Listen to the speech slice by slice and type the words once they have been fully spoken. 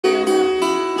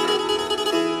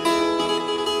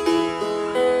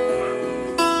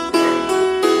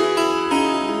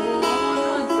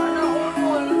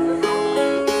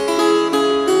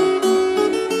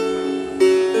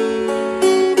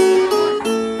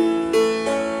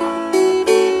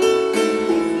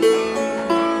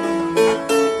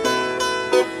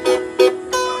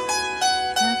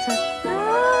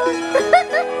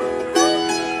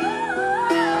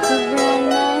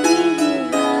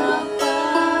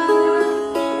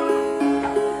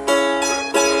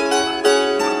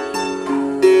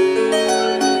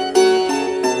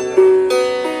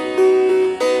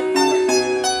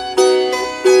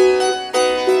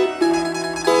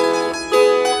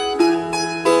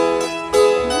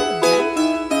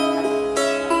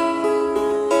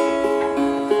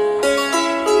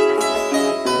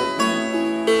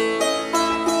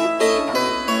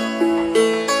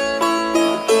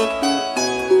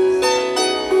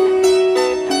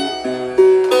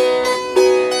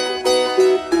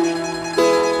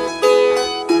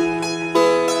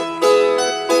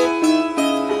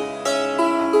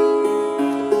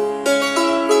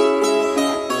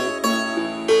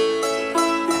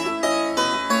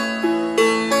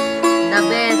The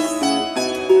best.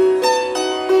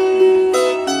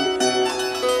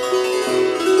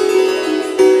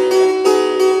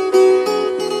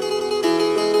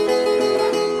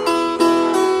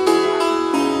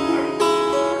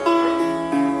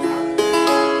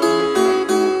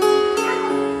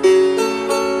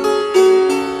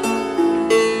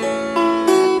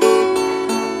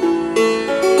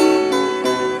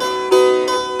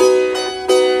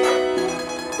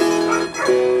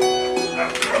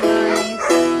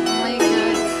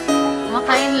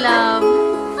 Love.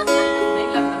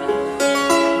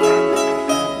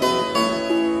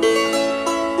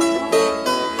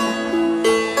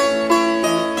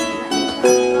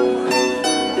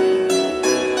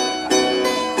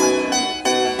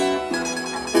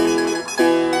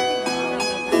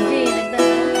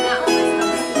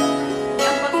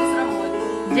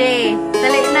 Jay,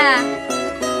 dali na.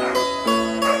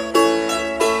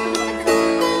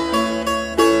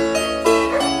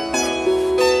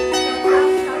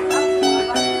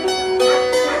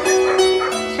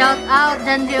 Shout out,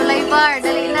 Janji Olaybar.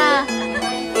 Dali na.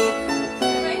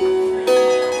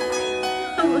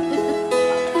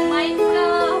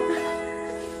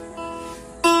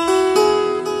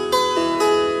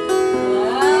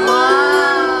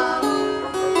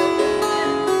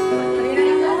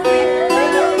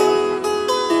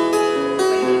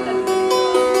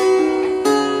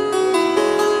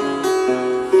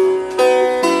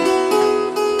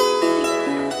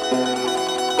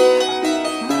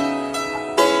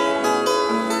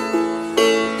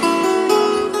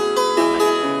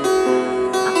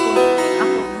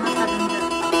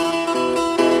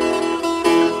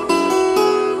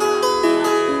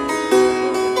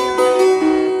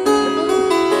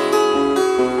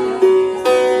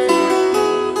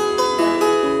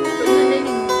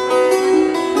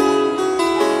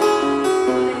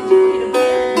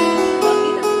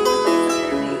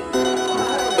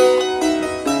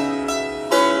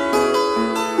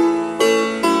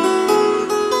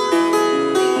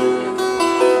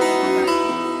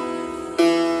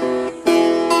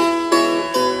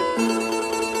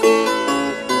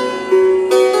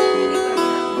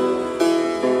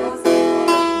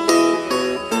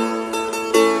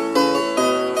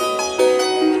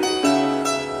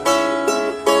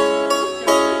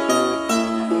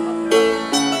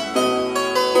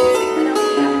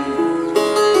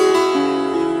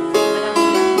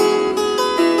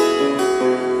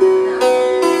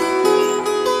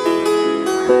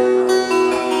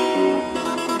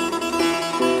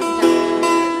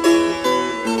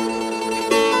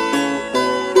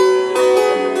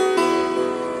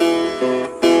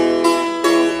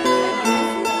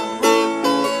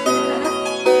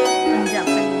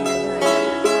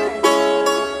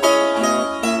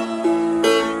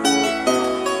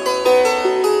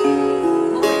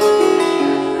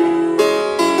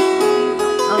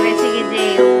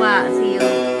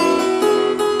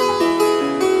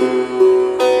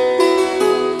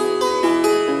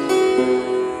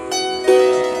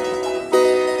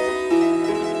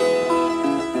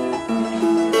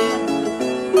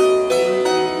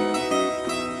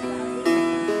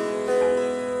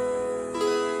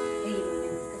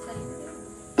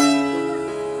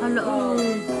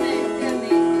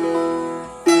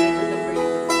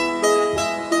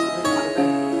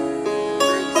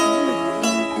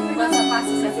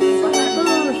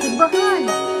 Simbahan.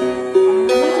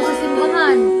 Dito sa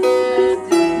simbahan.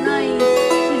 Nice.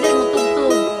 Hindi mo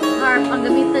tugtog. Harp ang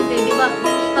gamitan kayo, di ba?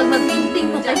 Pag mag-painting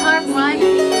mo kay harp, man.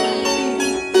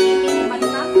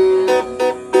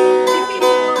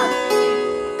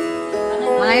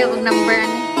 Mga yung number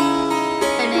ano.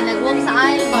 Kaya nag-walk sa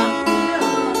aisle ba?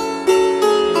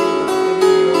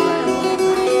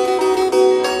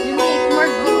 Unique, more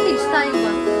vintage tayo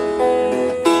ba?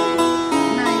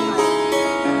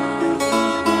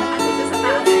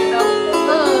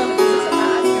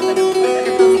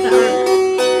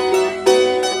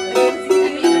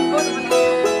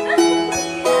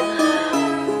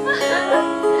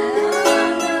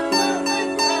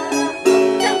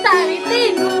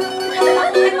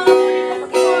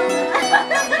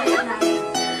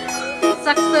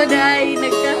 Sakto dahil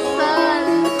nagkasal.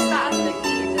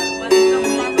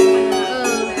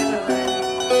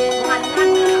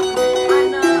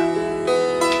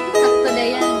 Sakto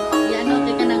dahil yan. Yan o,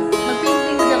 kaya ka nang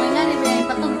mag-painting mo dyan. Nga rin, may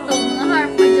patugtog mga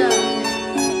harp mo dyan.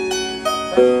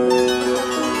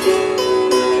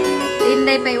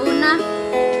 Inday pa yung una.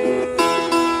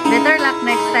 Better luck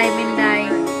next time, Inday.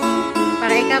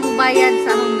 Para ikaw bayad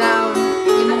sa akong gown.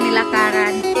 Imong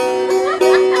nilakaran.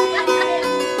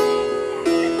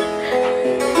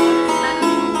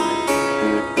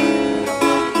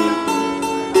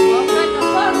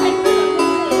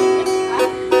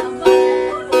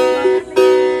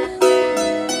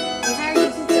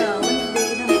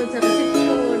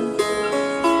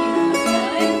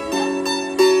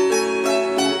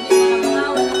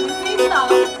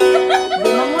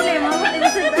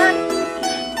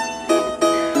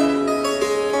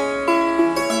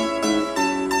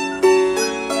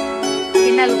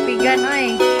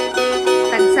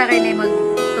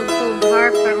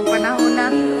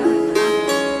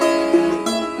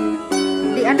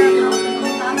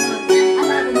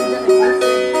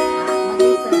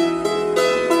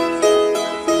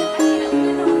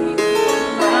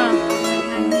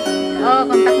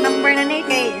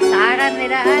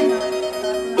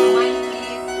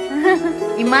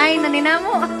 Imay na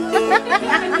ninamo.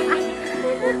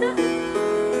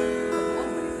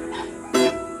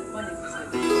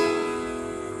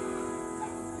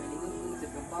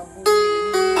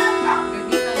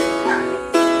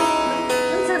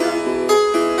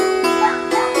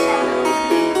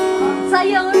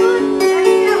 Sayang nun.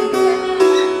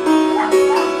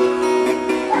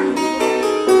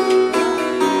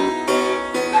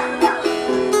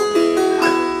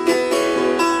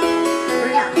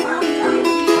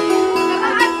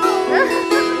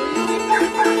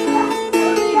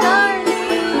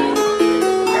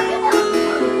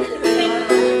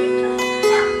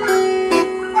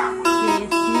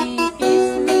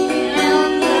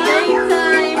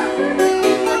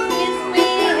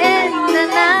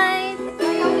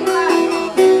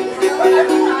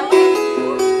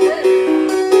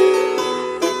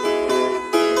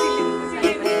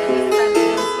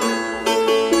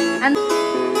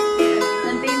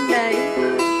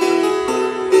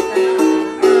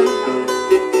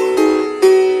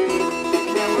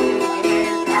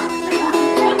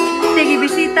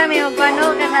 Bisita may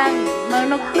magpano ka nang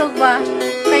manugtog ba?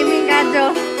 Timing kadyo.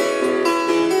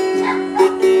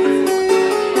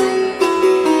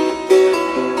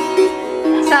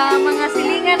 Sa mga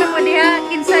silingan na po diha,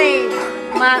 kinsay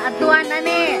maatuan na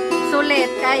ni,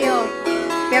 sulit kayo.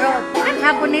 Pero ang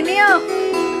hapon ninyo.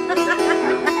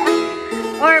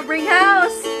 Or bring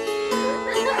house.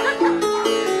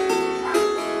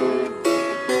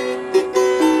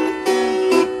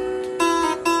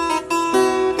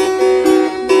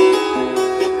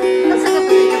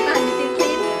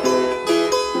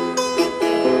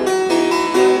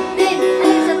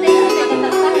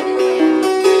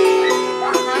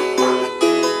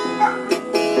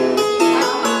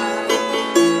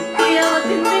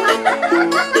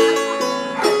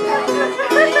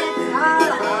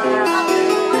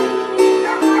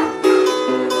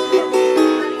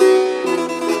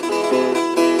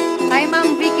 Hi,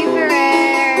 Ma'am Vicky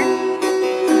Ferrer.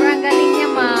 Sobrang galing niya,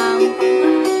 Ma'am.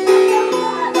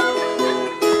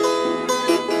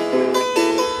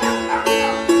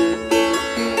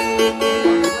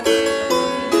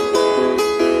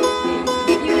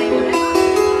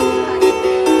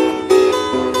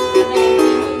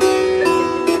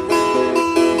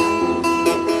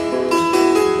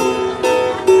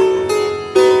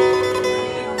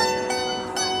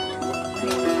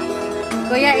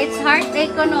 Kuya, it's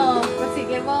heartache ko no.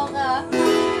 Sige mo ka.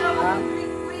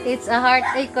 It's a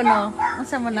heartache ko no.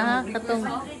 Asa mo na katong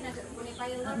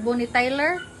Bonnie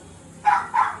Tyler?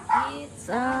 It's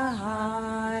a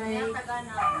heartache.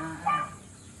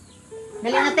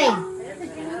 Dali natin.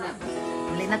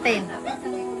 Dali natin.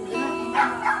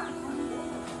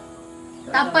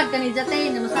 Tapad ka ni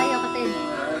Jatin. Masayaw ka tin.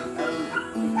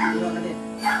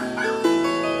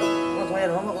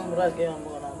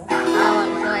 Awak,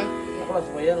 soy. Kalau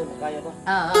supaya lu kaya pa.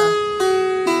 Oo.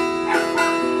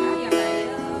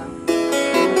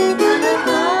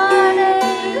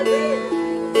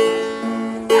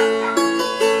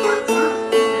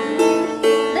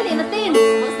 Dali natin.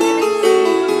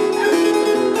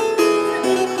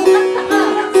 Kumanta ka.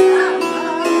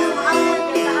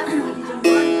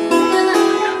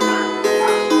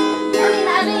 Dali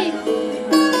na, Ali.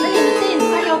 Dali natin.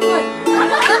 Ayaw po.